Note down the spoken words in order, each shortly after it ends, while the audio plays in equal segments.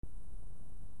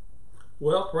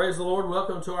Well, praise the Lord.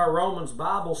 Welcome to our Romans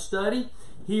Bible study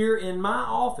here in my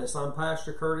office. I'm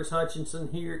Pastor Curtis Hutchinson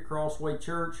here at Crossway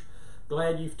Church.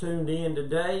 Glad you've tuned in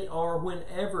today or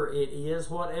whenever it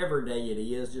is, whatever day it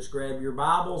is. Just grab your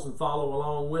Bibles and follow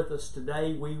along with us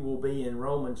today. We will be in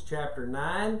Romans chapter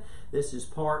 9. This is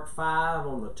part 5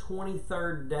 on the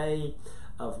 23rd day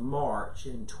of March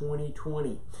in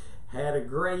 2020. Had a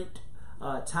great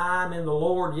time in the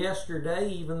Lord yesterday,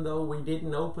 even though we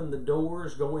didn't open the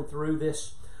doors, going through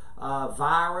this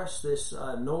virus, this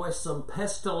noisome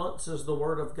pestilence, as the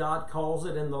Word of God calls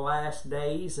it, in the last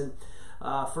days. And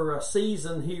for a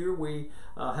season here, we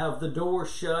have the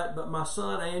doors shut, but my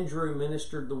son Andrew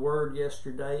ministered the Word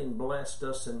yesterday and blessed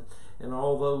us and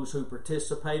all those who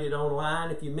participated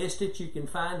online. If you missed it, you can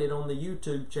find it on the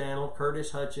YouTube channel, Curtis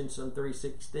Hutchinson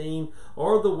 316,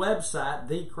 or the website,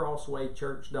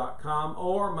 thecrosswaychurch.com,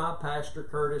 or my Pastor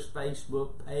Curtis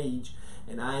Facebook page.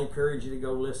 And I encourage you to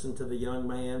go listen to the young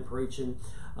man preaching,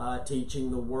 teaching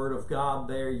the Word of God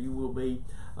there. You will be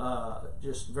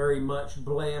just very much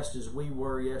blessed as we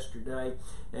were yesterday.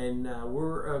 And I'm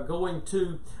going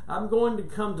to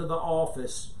come to the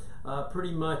office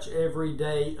pretty much every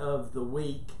day of the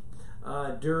week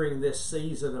during this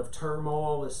season of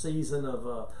turmoil, this season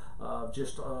of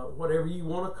just whatever you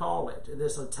want to call it,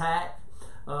 this attack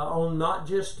on not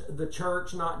just the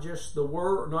church, not just the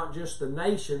world, not just the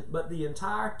nation, but the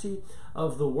entirety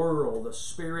of the world. The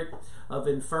spirit of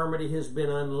infirmity has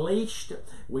been unleashed.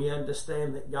 We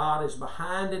understand that God is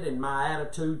behind it, and my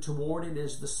attitude toward it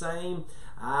is the same.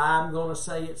 I'm going to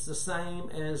say it's the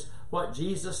same as what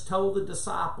Jesus told the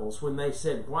disciples when they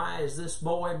said, "Why is this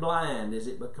boy blind? Is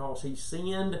it because he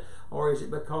sinned, or is it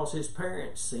because his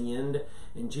parents sinned?"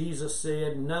 And Jesus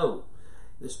said, "No.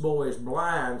 This boy is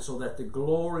blind so that the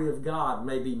glory of God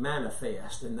may be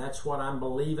manifest." And that's what I'm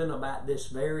believing about this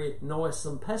very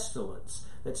noisome pestilence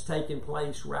that's taking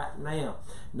place right now.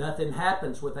 Nothing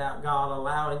happens without God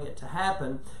allowing it to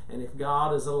happen. And if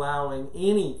God is allowing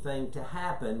anything to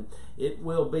happen, it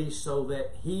will be so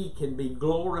that He can be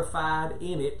glorified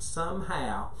in it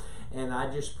somehow. And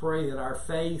I just pray that our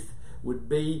faith would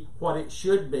be what it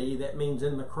should be. That means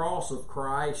in the cross of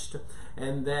Christ,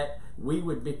 and that we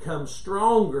would become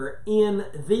stronger in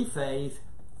the faith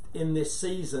in this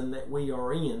season that we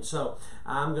are in. So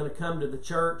I'm going to come to the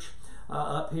church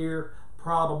up here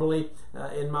probably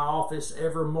in my office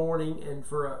every morning, and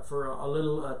for a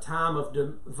little time of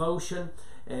devotion,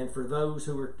 and for those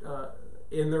who are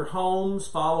in their homes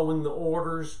following the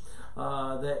orders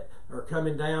that are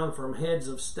coming down from heads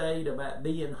of state about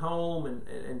being home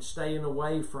and staying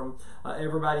away from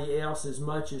everybody else as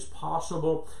much as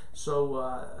possible.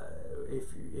 So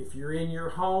if you're in your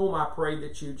home, I pray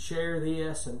that you'd share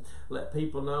this and let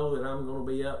people know that I'm going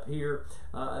to be up here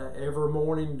every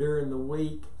morning during the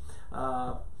week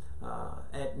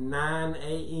at 9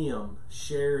 a.m.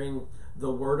 sharing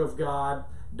the Word of God.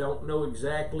 Don't know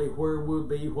exactly where we'll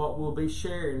be, what we'll be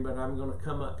sharing, but I'm going to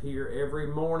come up here every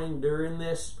morning during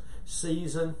this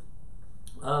season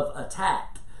of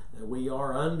attack. We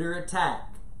are under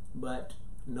attack, but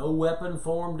no weapon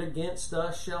formed against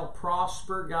us shall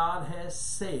prosper, God has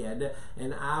said,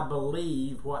 and I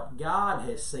believe what God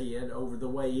has said over the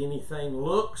way anything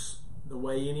looks, the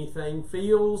way anything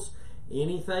feels,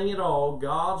 anything at all.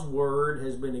 God's Word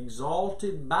has been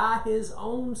exalted by His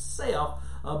own self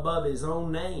above His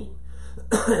own name.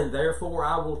 Therefore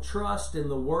I will trust in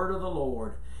the Word of the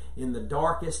Lord in the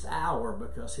darkest hour,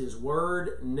 because His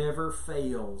Word never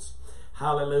fails.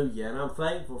 Hallelujah. And I'm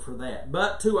thankful for that.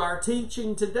 But to our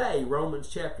teaching today, Romans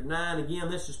chapter 9. Again,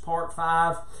 this is part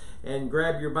 5. And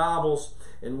grab your Bibles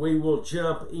and we will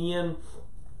jump in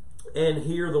and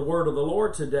hear the Word of the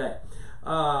Lord today.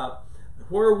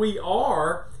 Where we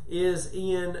are is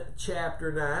in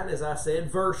chapter 9, as I said,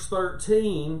 verse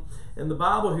 13. And the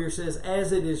Bible here says,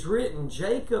 "As it is written,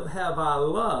 Jacob have I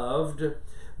loved,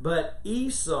 but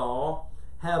Esau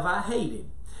have I hated."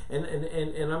 And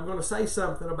I'm going to say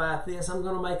something about this. I'm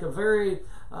going to make a very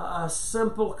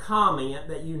simple comment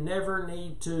that you never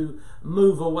need to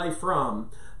move away from.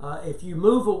 If you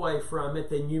move away from it,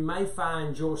 then you may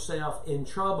find yourself in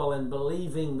trouble in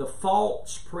believing the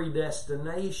false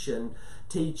predestination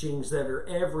teachings that are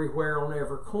everywhere on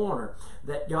every corner,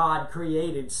 that God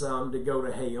created some to go to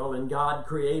hell and God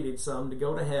created some to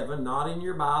go to heaven. Not in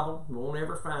your Bible. You won't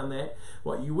ever find that.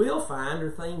 What you will find are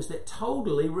things that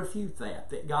totally refute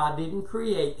that God didn't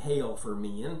create hell for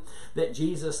men, that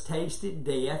Jesus tasted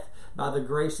death by the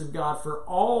grace of God for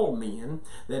all men,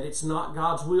 that it's not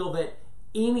God's will that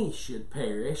any should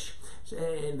perish.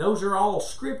 And those are all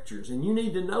scriptures, and you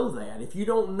need to know that. If you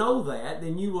don't know that,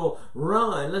 then you will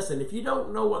run. Listen, if you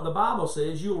don't know what the Bible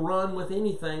says, you'll run with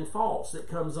anything false that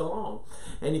comes along.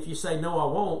 And if you say, no,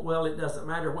 I won't, well, it doesn't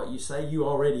matter what you say, you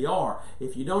already are.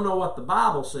 If you don't know what the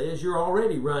Bible says, you're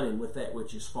already running with that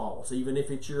which is false, even if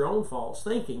it's your own false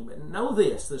thinking. But know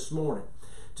this morning.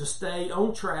 To stay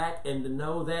on track and to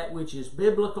know that which is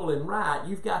biblical and right,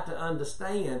 you've got to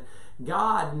understand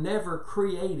God never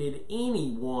created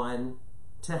anyone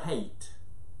to hate.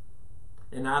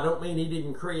 And I don't mean He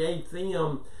didn't create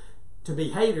them to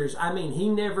be haters. I mean He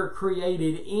never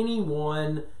created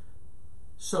anyone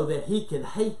so that He could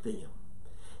hate them.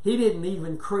 He didn't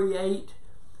even create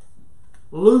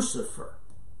Lucifer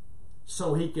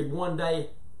so He could one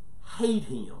day hate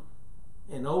him.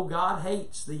 And oh, God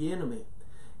hates the enemy.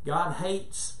 God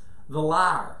hates the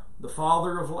liar, the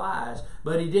father of lies,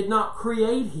 but He did not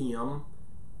create him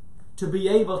to be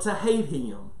able to hate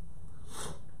him.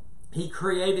 He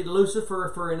created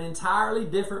Lucifer for an entirely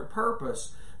different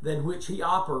purpose than which he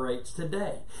operates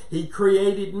today. He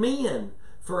created men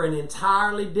for an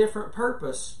entirely different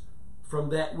purpose from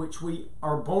that which we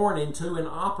are born into and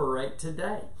operate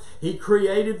today. He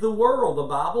created the world. The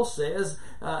Bible says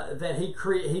that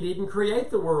He didn't create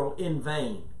the world in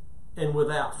vain and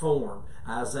without form.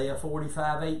 Isaiah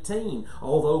 45:18.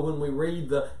 Although when we read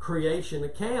the creation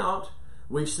account,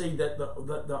 we see that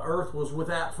the earth was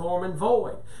without form and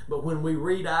void. But when we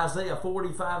read Isaiah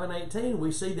 45:18,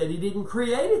 we see that He didn't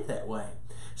create it that way.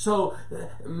 So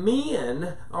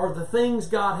men are the things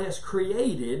God has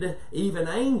created, even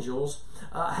angels,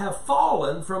 have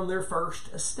fallen from their first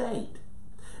estate.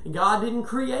 God didn't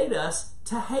create us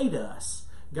to hate us.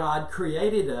 God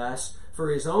created us for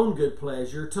His own good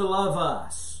pleasure to love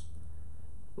us.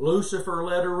 Lucifer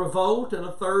led a revolt, and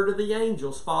a third of the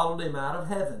angels followed him out of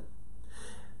heaven.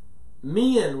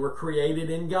 Men were created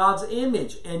in God's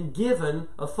image and given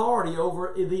authority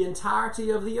over the entirety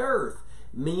of the earth.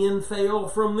 Men fell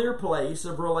from their place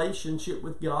of relationship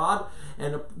with God,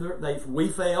 and we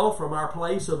fell from our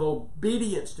place of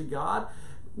obedience to God.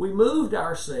 We moved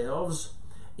ourselves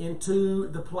into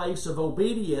the place of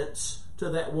obedience to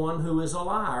that one who is a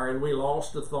liar, and we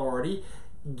lost authority,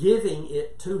 giving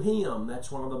it to him.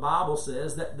 That's why the Bible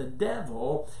says that the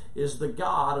devil is the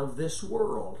god of this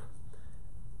world,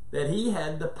 that he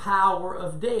had the power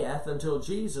of death until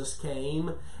Jesus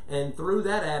came and through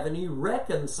that avenue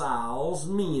reconciles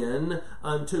men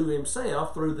unto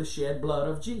Himself through the shed blood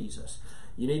of Jesus.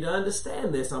 You need to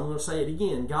understand this. I'm going to say it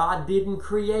again. God didn't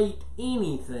create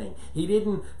anything. He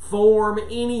didn't form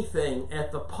anything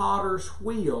at the potter's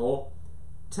wheel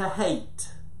to hate,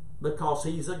 because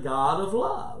He's a God of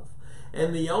love.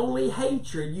 And the only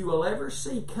hatred you will ever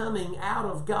see coming out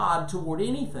of God toward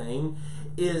anything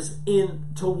is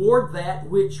toward that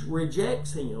which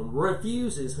rejects Him,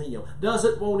 refuses Him,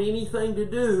 doesn't want anything to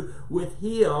do with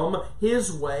Him,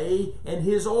 His way, and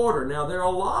His order. Now, there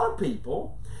are a lot of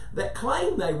people that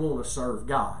claim they want to serve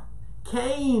God.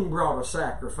 Cain brought a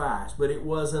sacrifice, but it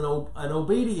was an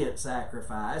obedient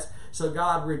sacrifice, so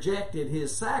God rejected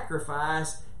his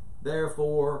sacrifice,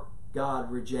 therefore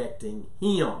God rejecting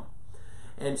him.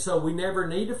 And so we never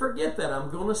need to forget that. I'm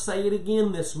going to say it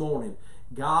again this morning.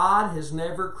 God has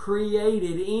never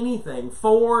created anything,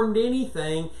 formed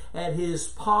anything at His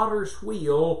potter's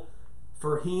wheel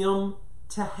for Him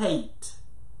to hate.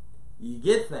 You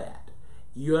get that?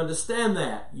 You understand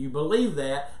that? You believe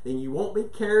that? Then you won't be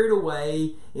carried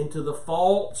away into the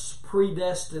false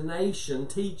predestination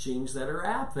teachings that are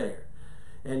out there.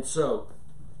 And so,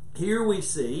 here we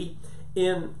see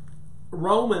in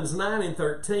Romans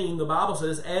 9:13, the Bible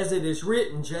says, as it is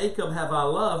written, Jacob have I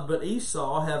loved, but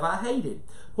Esau have I hated.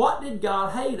 What did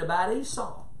God hate about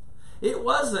Esau? It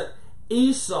wasn't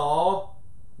Esau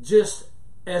just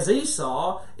as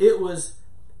Esau. It was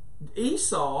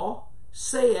Esau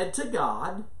said to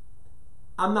God,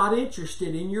 I'm not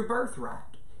interested in your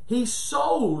birthright. He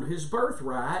sold his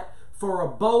birthright for a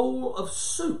bowl of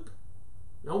soup.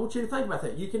 I want you to think about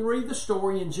that. You can read the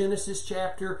story in Genesis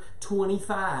chapter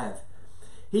 25.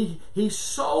 He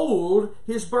sold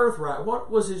his birthright.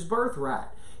 What was his birthright?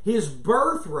 His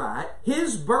birthright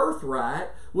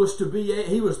was to be,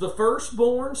 he was the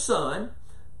firstborn son.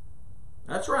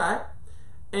 That's right.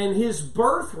 And his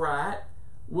birthright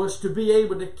was to be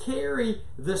able to carry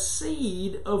the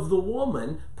seed of the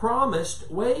woman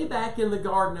promised way back in the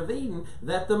Garden of Eden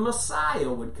that the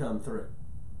Messiah would come through.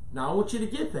 Now I want you to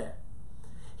get that.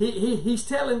 He's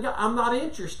telling God, I'm not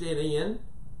interested in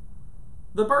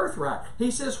the birthright. He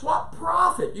says, what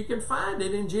profit? You can find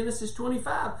it in Genesis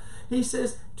 25. He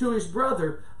says to his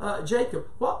brother Jacob,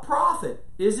 what profit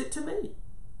is it to me?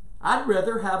 I'd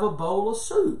rather have a bowl of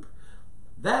soup.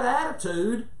 That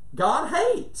attitude God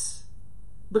hates,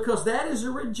 because that is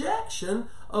a rejection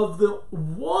of the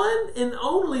one and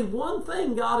only one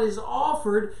thing God has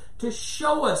offered to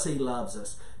show us He loves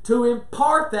us, to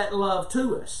impart that love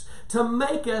to us, to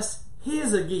make us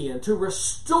His again, to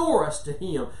restore us to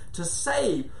Him, to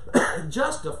save,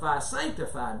 justify,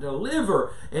 sanctify,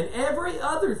 deliver, and every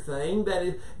other thing that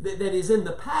is in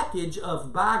the package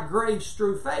of by grace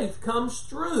through faith comes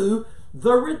through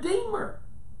the Redeemer.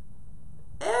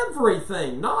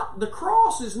 Everything. Not the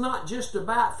cross is not just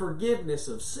about forgiveness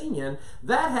of sin.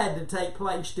 That had to take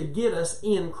place to get us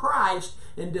in Christ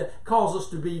and to cause us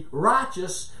to be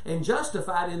righteous and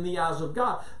justified in the eyes of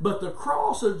God. But the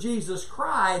cross of Jesus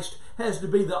Christ has to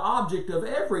be the object of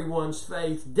everyone's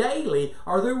faith daily,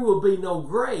 or there will be no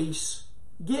grace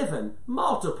given,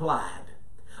 multiplied.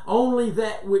 Only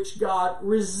that which God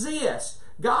resists.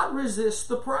 God resists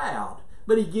the proud,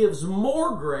 but He gives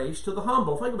more grace to the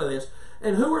humble. Think about this.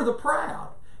 And who are the proud?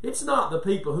 It's not the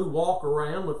people who walk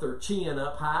around with their chin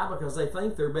up high because they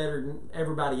think they're better than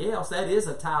everybody else. That is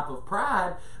a type of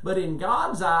pride. But in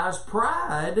God's eyes,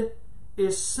 pride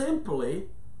is simply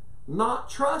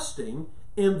not trusting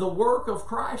in the work of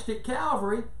Christ at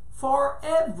Calvary for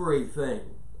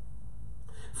everything.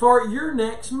 For your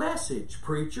next message,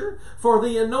 preacher. For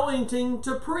the anointing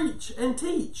to preach and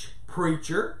teach,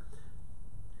 preacher.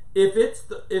 If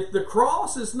the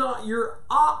cross is not your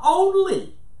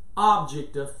only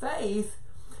object of faith,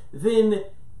 then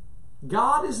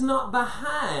God is not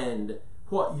behind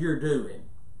what you're doing.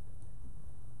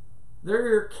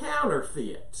 There are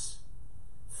counterfeits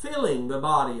filling the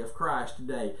body of Christ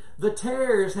today. The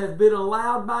tares have been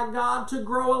allowed by God to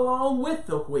grow along with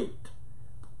the wheat.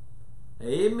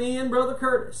 Amen, Brother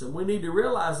Curtis. And we need to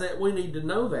realize that. We need to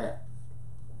know that.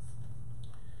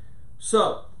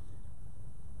 So,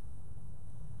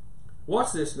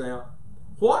 watch this now.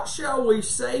 What shall we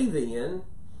say then?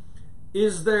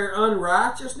 Is there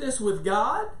unrighteousness with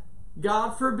God?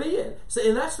 God forbid. See,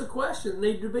 and that's the question that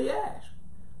needs to be asked.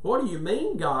 What do you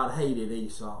mean God hated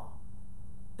Esau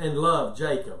and loved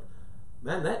Jacob?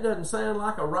 Man, that doesn't sound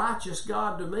like a righteous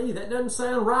God to me. That doesn't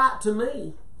sound right to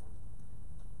me.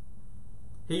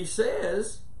 He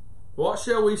says, what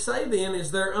shall we say then?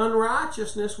 Is there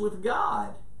unrighteousness with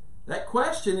God? That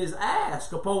question is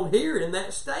asked upon hearing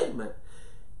that statement.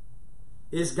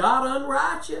 Is God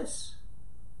unrighteous?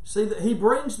 See, that He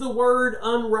brings the word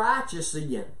unrighteous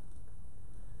in.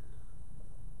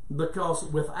 Because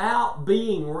without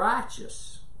being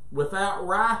righteous, without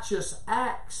righteous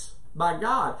acts by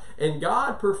God, and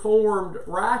God performed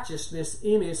righteousness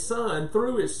in His Son,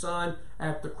 through His Son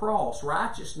at the cross.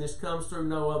 Righteousness comes through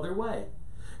no other way.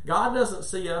 God doesn't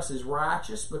see us as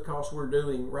righteous because we're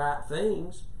doing right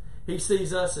things. He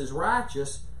sees us as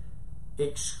righteous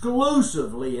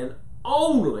exclusively and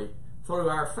only through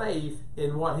our faith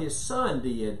in what His Son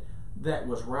did that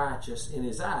was righteous in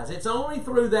His eyes. It's only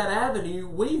through that avenue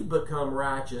we've become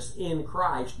righteous in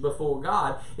Christ before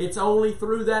God. It's only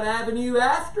through that avenue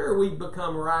after we've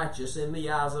become righteous in the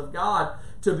eyes of God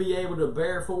to be able to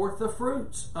bear forth the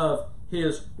fruits of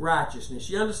His righteousness.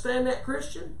 You understand that,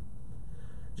 Christian?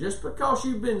 Just because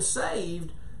you've been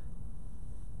saved,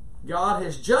 God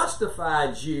has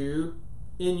justified you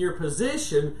in your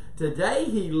position. Today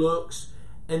He looks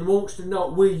and wants to know,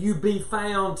 will you be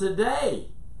found today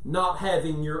not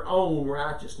having your own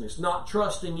righteousness, not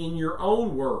trusting in your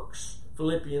own works,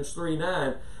 Philippians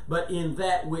 3:9, but in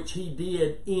that which He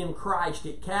did in Christ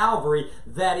at Calvary.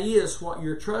 That is what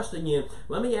you're trusting in.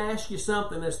 Let me ask you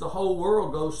something. As the whole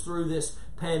world goes through this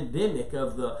pandemic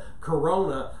of the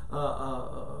corona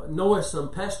noisome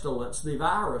pestilence, the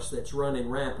virus that's running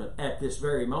rampant at this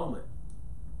very moment,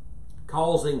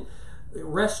 causing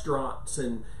restaurants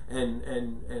and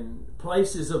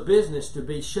places of business to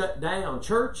be shut down,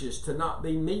 churches to not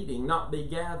be meeting, not be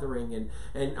gathering,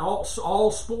 and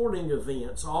all sporting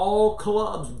events, all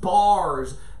clubs,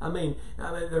 bars. I mean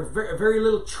there's very, very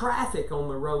little traffic on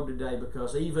the road today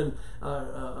because even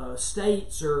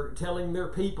states are telling their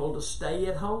people to stay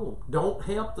at home. Don't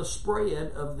help the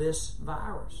spread of this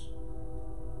virus.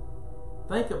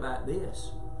 Think about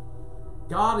this.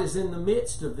 God is in the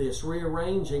midst of this,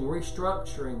 rearranging,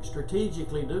 restructuring,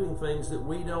 strategically doing things that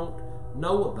we don't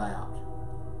know about.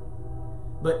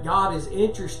 But God is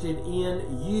interested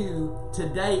in you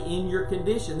today, in your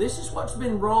condition. This is what's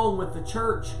been wrong with the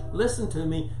church, listen to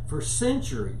me, for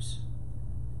centuries.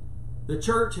 The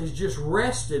church has just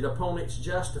rested upon its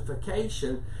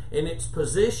justification and its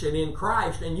position in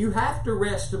Christ, and you have to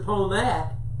rest upon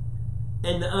that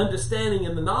and the understanding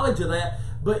and the knowledge of that,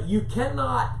 but you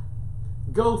cannot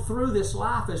go through this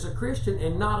life as a Christian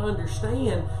and not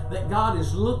understand that God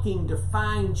is looking to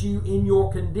find you in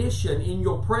your condition, in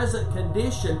your present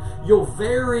condition, your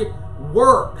very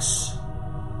works.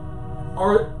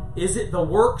 Or is it the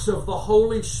works of the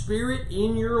Holy Spirit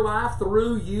in your life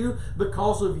through you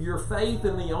because of your faith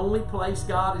in the only place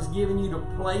God has given you to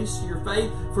place your faith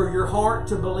for your heart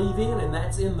to believe in, and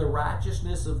that's in the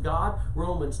righteousness of God,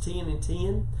 Romans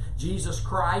 10:10, Jesus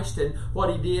Christ and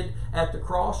what He did at the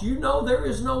cross? You know there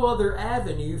is no other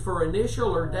avenue for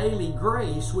initial or daily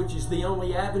grace, which is the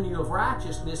only avenue of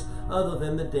righteousness other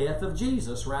than the death of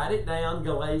Jesus. Write it down,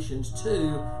 Galatians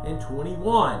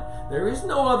 2:21. There is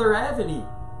no other avenue.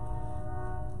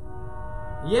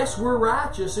 Yes, we're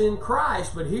righteous in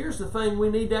Christ, but here's the thing we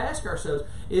need to ask ourselves.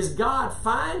 Is God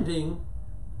finding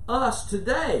us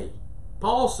today?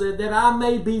 Paul said that I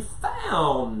may be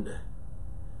found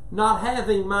not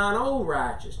having mine own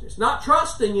righteousness, not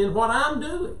trusting in what I'm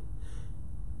doing,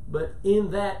 but in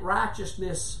that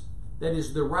righteousness that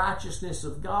is the righteousness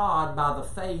of God by the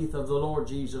faith of the Lord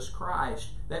Jesus Christ.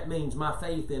 That means my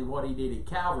faith in what He did at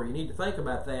Calvary. You need to think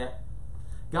about that.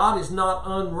 God is not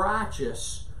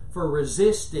unrighteous for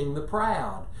resisting the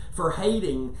proud, for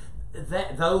hating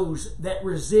those that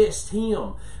resist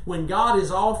Him. When God is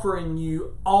offering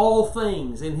you all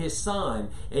things in His Son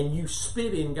and you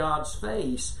spit in God's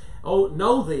face, oh,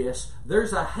 know this,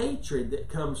 there's a hatred that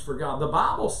comes for God. The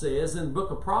Bible says in the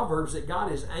book of Proverbs that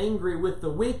God is angry with the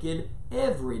wicked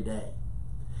every day.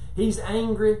 He's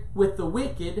angry with the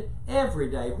wicked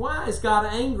every day. Why is God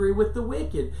angry with the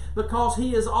wicked? Because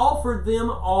He has offered them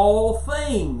all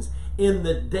things. In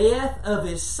the death of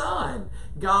His Son,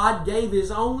 God gave His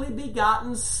only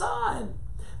begotten Son,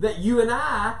 that you and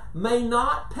I may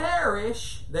not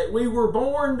perish, that we were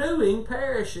born doing,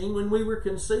 perishing when we were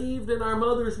conceived in our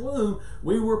mother's womb,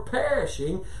 we were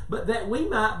perishing, but that we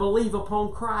might believe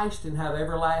upon Christ and have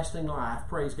everlasting life.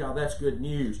 Praise God, that's good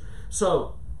news.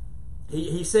 So,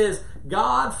 he says,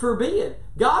 God forbids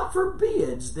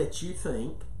that you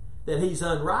think that He's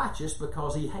unrighteous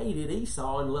because He hated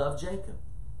Esau and loved Jacob.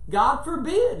 God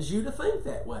forbids you to think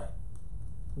that way.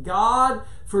 God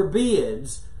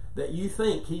forbids that you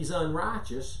think He's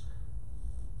unrighteous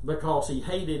because He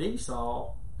hated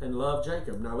Esau and loved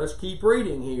Jacob. Now let's keep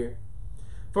reading here.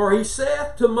 For He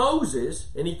saith to Moses,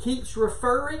 and he keeps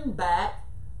referring back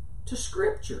to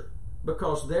Scripture,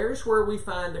 because there's where we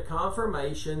find a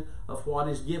confirmation of what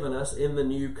is given us in the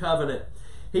new covenant.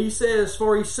 He says,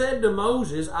 for He said to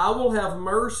Moses, I will have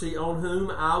mercy on whom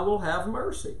I will have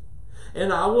mercy,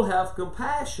 and I will have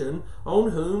compassion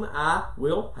on whom I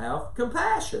will have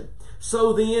compassion.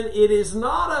 So then it is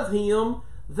not of him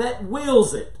that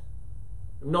wills it,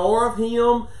 nor of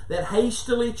him that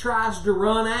hastily tries to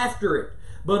run after it,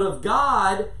 but of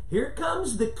God, here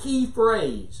comes the key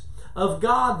phrase, of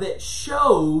God that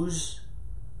shows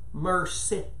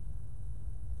mercy.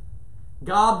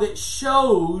 God that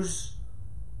shows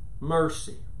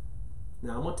mercy.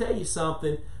 Now I'm going to tell you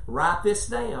something. Write this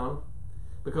down,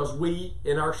 because we,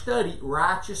 in our study,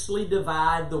 righteously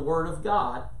divide the Word of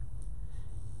God.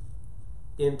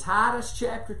 In Titus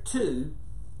chapter 2,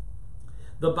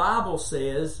 the Bible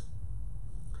says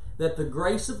that the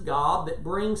grace of God that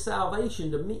brings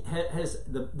salvation to me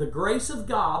the grace of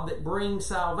God that brings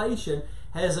salvation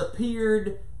has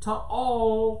appeared to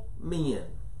all men.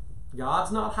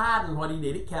 God's not hiding what He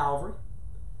did at Calvary.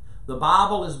 The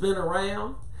Bible has been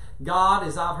around. God,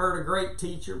 as I've heard a great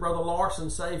teacher, Brother Larson,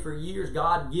 say for years,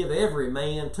 God give every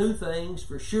man two things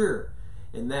for sure.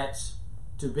 And that's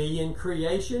to be in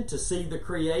creation, to see the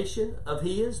creation of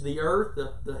His, the earth,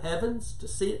 the heavens, to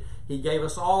see it. He gave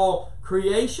us all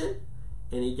creation,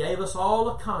 and He gave us all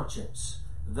a conscience.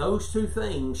 Those two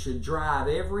things should drive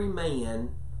every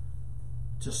man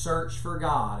to search for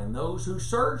God. And those who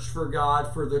search for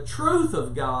God, for the truth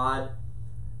of God,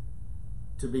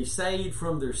 to be saved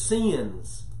from their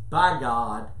sins by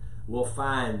God, will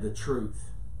find the truth.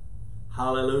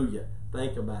 Hallelujah.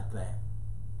 Think about that.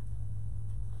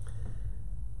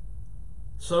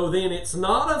 So then it's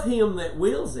not of him that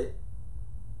wills it,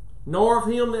 nor of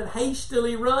him that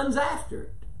hastily runs after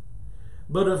it,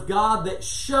 but of God that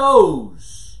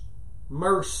shows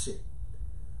mercy.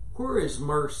 Where is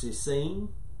mercy seen?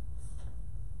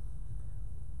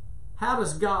 How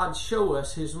does God show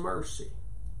us His mercy?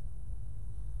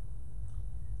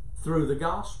 Through the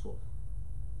gospel.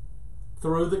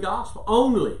 Through the gospel.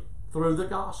 Only through the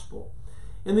gospel.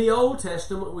 In the Old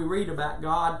Testament, we read about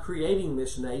God creating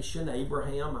this nation,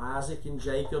 Abraham, Isaac, and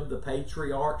Jacob, the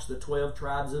patriarchs, the 12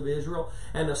 tribes of Israel,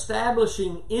 and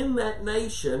establishing in that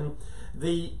nation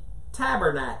the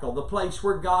tabernacle, the place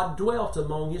where God dwelt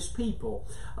among His people,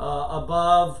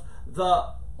 above the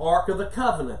Ark of the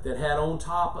Covenant that had on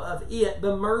top of it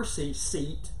the mercy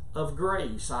seat of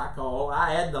grace.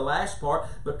 I add the last part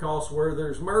because where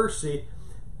there's mercy,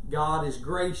 God is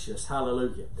gracious.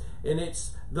 Hallelujah. And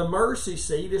it's the mercy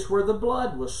seat is where the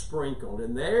blood was sprinkled.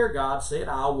 And there God said,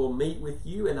 I will meet with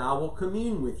you and I will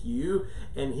commune with you.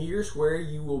 And here's where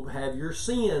you will have your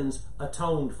sins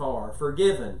atoned for,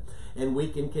 forgiven. And we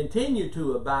can continue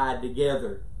to abide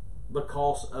together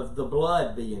because of the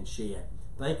blood being shed.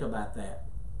 Think about that.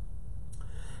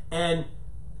 And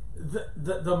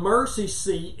the mercy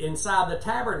seat inside the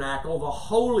tabernacle, the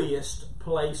holiest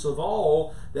place of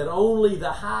all that only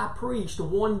the high priest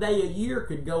one day a year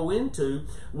could go into,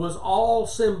 was all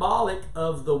symbolic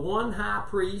of the one high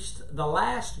priest, the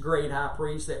last great high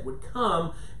priest that would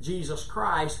come, Jesus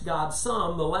Christ, God's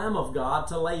Son, the Lamb of God,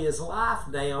 to lay his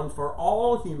life down for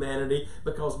all humanity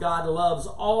because God loves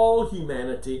all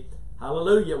humanity.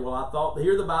 Hallelujah. Well, I thought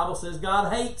here the Bible says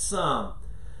God hates some.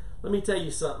 Let me tell you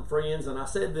something, friends, and I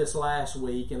said this last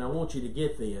week, and I want you to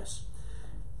get this.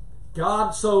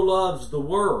 God so loves the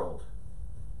world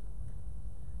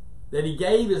that he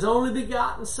gave his only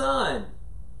begotten Son,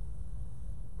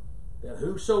 that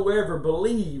whosoever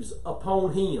believes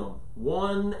upon him,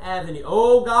 one avenue.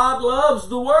 Oh, God loves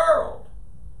the world.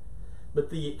 But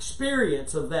the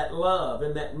experience of that love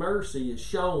and that mercy is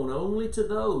shown only to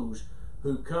those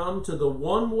who come to the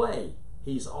one way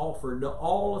he's offered to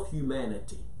all of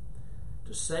humanity,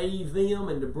 to save them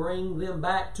and to bring them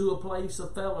back to a place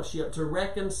of fellowship, to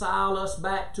reconcile us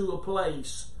back to a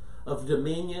place of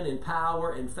dominion and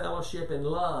power and fellowship and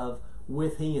love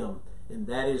with him. And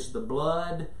that is the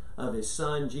blood of his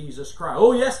Son, Jesus Christ.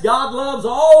 Oh yes, God loves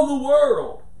all the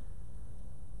world.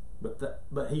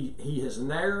 But he has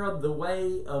narrowed the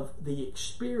way of the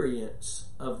experience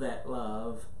of that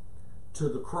love to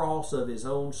the cross of his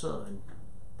own Son.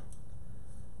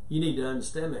 You need to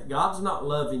understand that God's not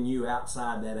loving you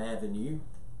outside that avenue.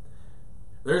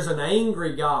 There's an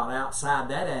angry God outside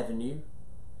that avenue.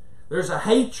 There's a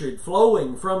hatred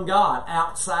flowing from God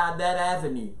outside that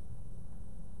avenue.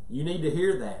 You need to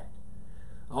hear that.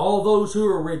 All those who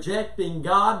are rejecting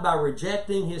God by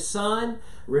rejecting his Son,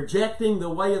 rejecting the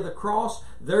way of the cross,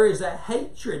 there is a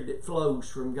hatred that flows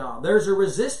from God. There's a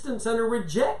resistance and a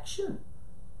rejection.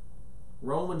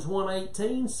 Romans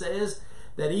 1:18 says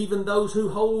that even those who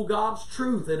hold God's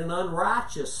truth in an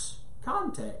unrighteous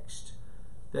context,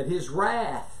 that his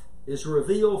wrath is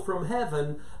revealed from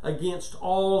heaven against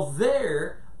all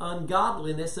their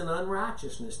ungodliness and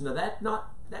unrighteousness. Now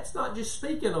that's not just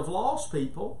speaking of lost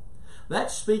people.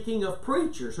 That's speaking of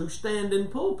preachers who stand in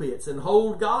pulpits and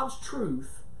hold God's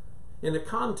truth in the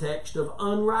context of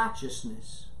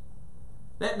unrighteousness.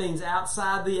 That means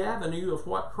outside the avenue of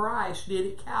what Christ did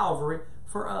at Calvary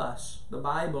for us. The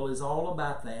Bible is all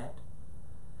about that.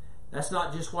 That's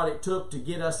not just what it took to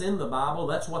get us in the Bible.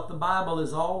 That's what the Bible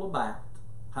is all about.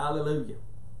 Hallelujah.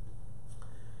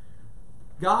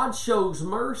 God shows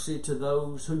mercy to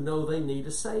those who know they need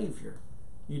a Savior.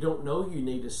 You don't know you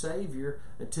need a Savior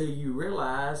until you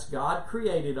realize God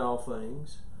created all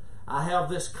things. I have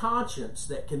this conscience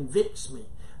that convicts me,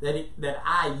 that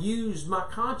I use my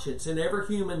conscience, and every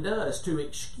human does, to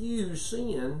excuse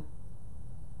sin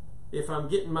if I'm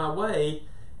getting my way.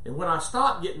 And when I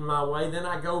stop getting my way, then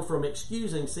I go from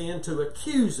excusing sin to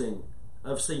accusing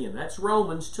of sin. That's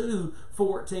Romans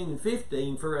 2:14 and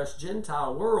 15 for us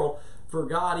Gentile world. For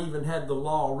God even had the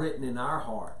law written in our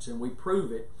hearts, and we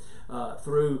prove it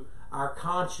through our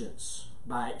conscience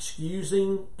by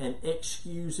excusing and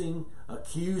accusing.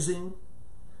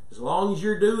 As long as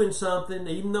you're doing something,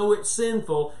 even though it's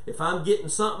sinful, if I'm getting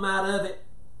something out of it,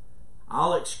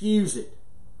 I'll excuse it.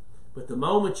 But the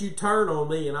moment you turn on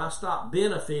me and I stop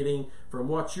benefiting from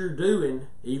what you're doing,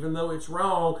 even though it's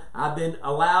wrong, I've been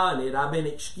allowing it, I've been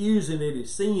excusing it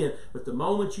as sin. But the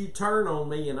moment you turn on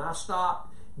me and I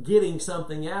stop getting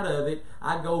something out of it,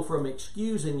 I go from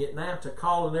excusing it now to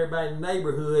calling everybody in the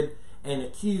neighborhood and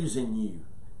accusing you.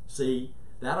 See,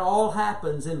 that all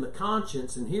happens in the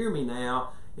conscience, and hear me now,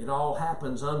 it all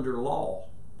happens under law.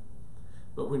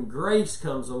 But when grace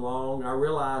comes along, I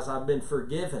realize I've been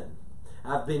forgiven.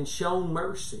 I've been shown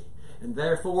mercy, and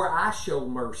therefore I show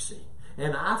mercy,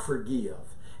 and I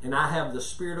forgive, and I have the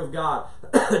Spirit of God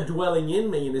dwelling in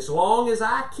me. And as long as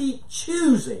I keep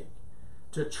choosing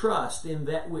to trust in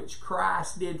that which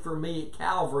Christ did for me at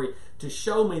Calvary, to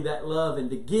show me that love and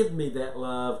to give me that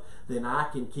love, then I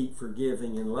can keep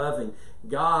forgiving and loving.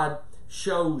 God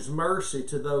shows mercy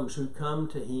to those who come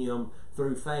to him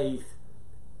through faith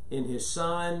in his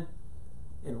Son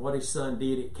and what his Son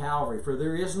did at Calvary. For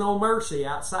there is no mercy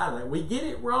outside of that. We get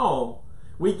it wrong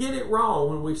We get it wrong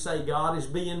when we say God is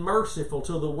being merciful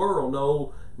to the world.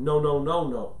 No, no, no, no,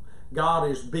 no. God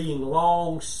is being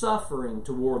long-suffering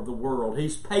toward the world.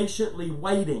 He's patiently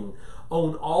waiting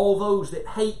on all those that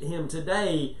hate Him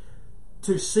today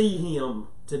to see Him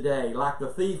today. Like the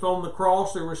thief on the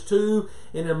cross, there was two.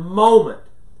 In a moment,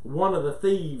 one of the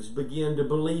thieves began to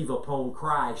believe upon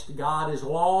Christ. God is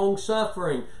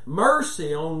long-suffering.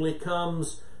 Mercy only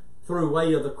comes through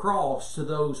way of the cross to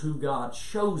those who God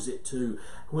shows it to.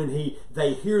 When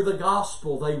they hear the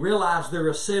gospel, they realize they're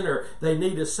a sinner, they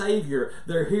need a Savior.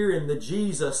 They're hearing the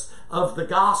Jesus of the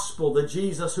gospel, the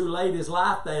Jesus who laid His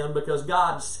life down because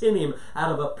God sent Him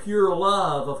out of a pure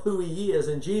love of who He is.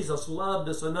 And Jesus loved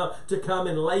us enough to come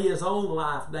and lay His own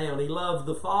life down. He loved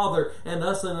the Father and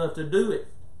us enough to do it.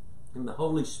 And the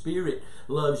Holy Spirit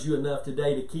loves you enough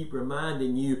today to keep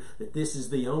reminding you that this is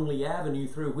the only avenue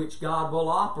through which God will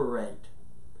operate.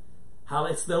 How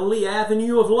it's the only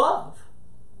avenue of love.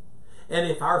 And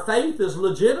if our faith is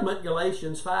legitimate,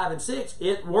 Galatians 5 and 6,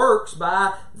 it works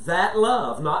by that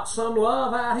love. Not some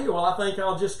love out here. Well, I think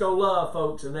I'll just go love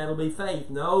folks and that'll be faith.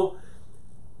 No.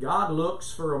 God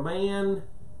looks for a man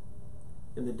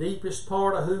in the deepest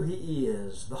part of who he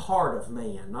is, the heart of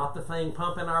man, not the thing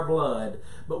pumping our blood,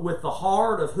 but with the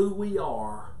heart of who we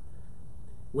are,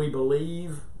 we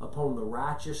believe upon the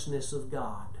righteousness of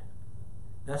God.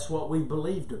 That's what we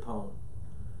believed upon.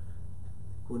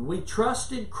 When we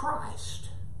trusted Christ,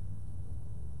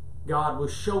 God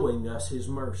was showing us His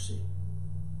mercy.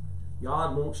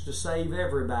 God wants to save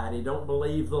everybody. Don't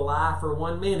believe the lie for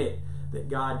 1 minute that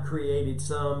God created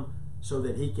some so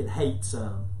that He can hate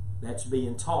some. That's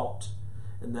being taught.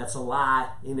 And that's a lie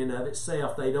in and of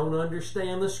itself. They don't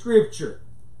understand the Scripture.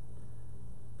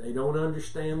 They don't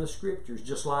understand the Scriptures.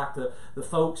 Just like the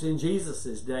folks in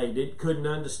Jesus' day couldn't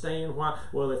understand why.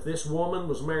 Well, if this woman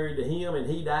was married to him and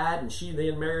he died, and she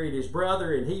then married his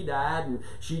brother and he died, and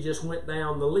she just went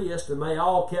down the list and they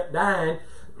all kept dying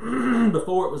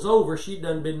before it was over, she'd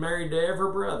done been married to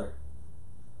every brother.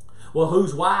 Well,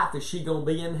 whose wife is she going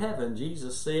to be in heaven?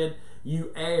 Jesus said,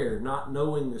 "You err, not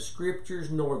knowing the Scriptures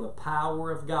nor the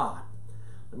power of God."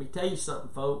 Let me tell you something,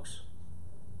 folks.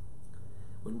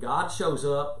 When God shows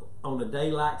up on a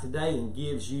day like today and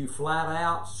gives you flat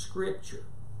out Scripture,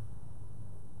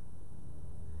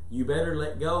 you better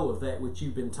let go of that which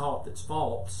you've been taught that's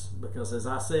false. Because as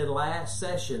I said last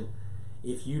session,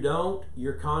 if you don't,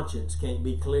 your conscience can't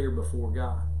be clear before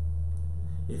God.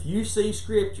 If you see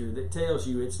Scripture that tells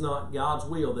you it's not God's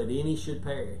will that any should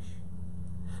perish,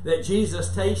 that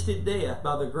Jesus tasted death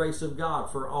by the grace of God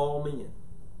for all men,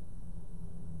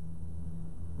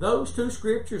 those two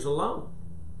Scriptures alone,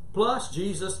 plus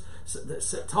Jesus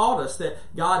taught us that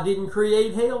God didn't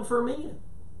create hell for men.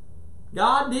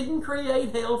 God didn't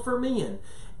create hell for men.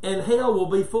 And hell will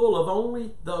be full of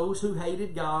only those who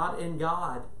hated God and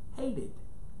God hated.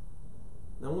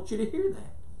 I want you to hear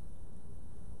that.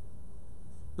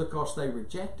 Because they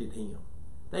rejected Him.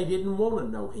 They didn't want to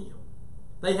know Him.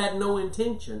 They had no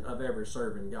intention of ever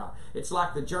serving God. It's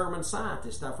like the German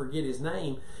scientist, I forget his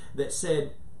name, that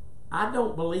said, "I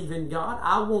don't believe in God.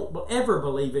 I won't ever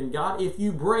believe in God. If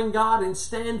you bring God and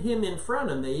stand Him in front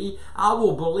of me, I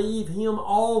will believe Him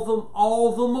all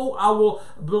the more. I will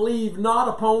believe not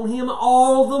upon Him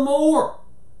all the more."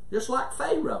 Just like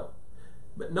Pharaoh.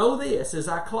 But know this as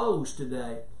I close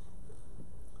today.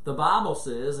 The Bible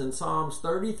says in Psalms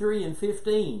 33 and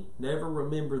 15, never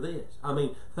remember this.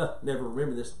 Never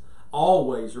remember this.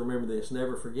 Always remember this.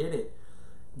 Never forget it.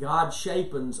 God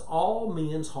shapens all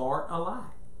men's heart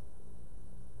alike.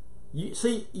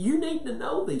 You need to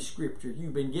know these Scriptures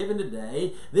you've been given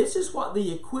today. This is what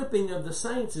the equipping of the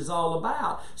saints is all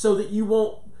about, so that you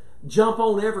won't jump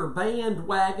on every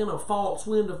bandwagon of false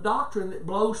wind of doctrine that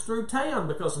blows through town,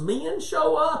 because men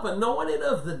show up anointed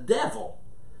of the devil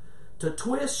to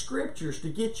twist Scriptures to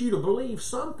get you to believe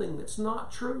something that's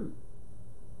not true.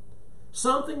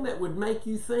 Something that would make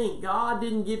you think God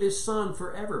didn't give His Son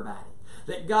for everybody.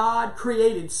 That God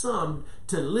created some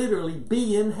to literally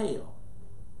be in hell.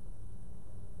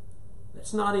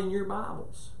 That's not in your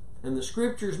Bibles. And the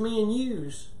Scriptures men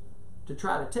use to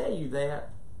try to tell you that,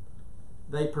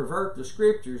 they pervert the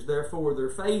Scriptures, therefore their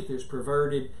faith is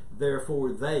perverted,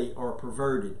 therefore they are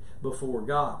perverted before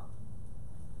God.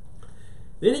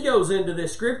 Then he goes into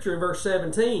this Scripture in verse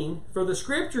 17, "For the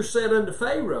Scripture said unto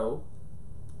Pharaoh,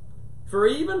 For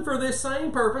even for this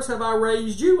same purpose have I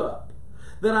raised you up,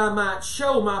 that I might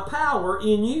show my power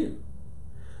in you,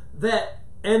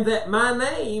 and that my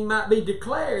name might be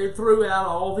declared throughout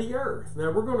all the earth."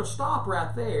 Now we're going to stop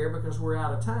right there because we're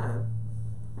out of time.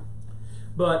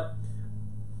 But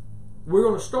we're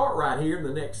going to start right here in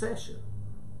the next session.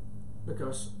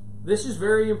 Because This is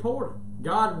very important.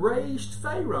 God raised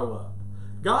Pharaoh up.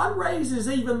 God raises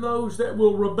even those that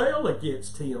will rebel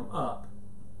against him up,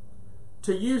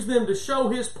 to use them to show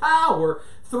his power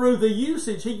through the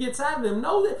usage he gets out of them.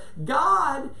 Know that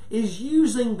God is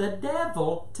using the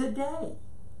devil today.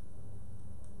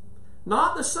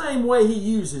 Not the same way he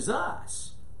uses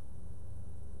us,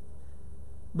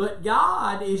 but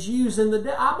God is using the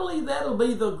devil. I believe that'll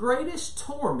be the greatest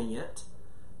torment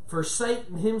for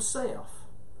Satan himself.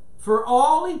 For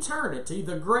all eternity,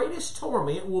 the greatest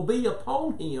torment will be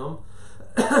upon him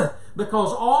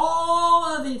because all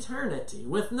of eternity,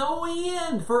 with no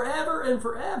end, forever and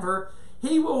forever,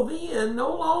 he will then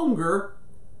no longer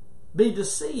be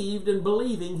deceived in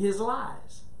believing his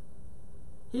lies.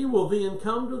 He will then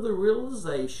come to the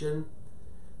realization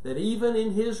that even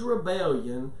in his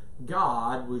rebellion,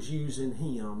 God was using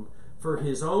him for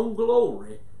his own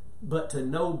glory, but to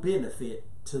no benefit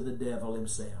to the devil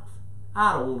himself.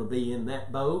 I don't want to be in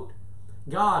that boat.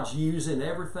 God's using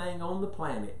everything on the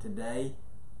planet today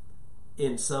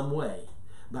in some way.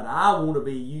 But I want to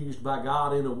be used by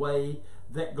God in a way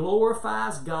that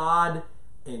glorifies God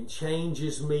and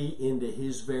changes me into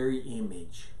his very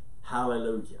image.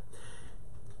 Hallelujah.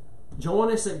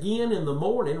 Join us again in the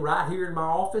morning right here in my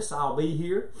office. I'll be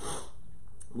here.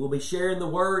 We'll be sharing the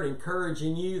word,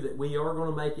 encouraging you that we are going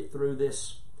to make it through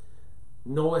this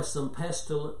noisome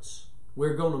pestilence.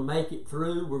 We're going to make it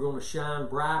through. We're going to shine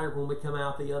brighter when we come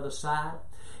out the other side.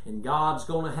 And God's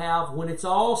going to have, when it's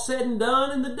all said and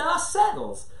done and the dust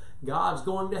settles, God's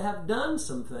going to have done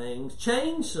some things,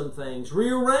 changed some things,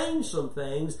 rearranged some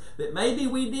things that maybe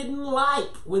we didn't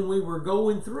like when we were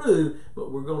going through,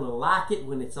 but we're going to like it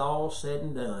when it's all said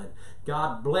and done.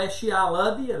 God bless you. I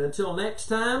love you. And until next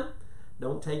time,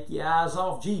 don't take your eyes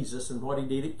off Jesus and what he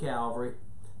did at Calvary.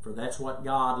 For that's what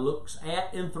God looks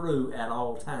at and through at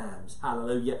all times.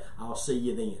 Hallelujah. I'll see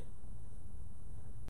you then.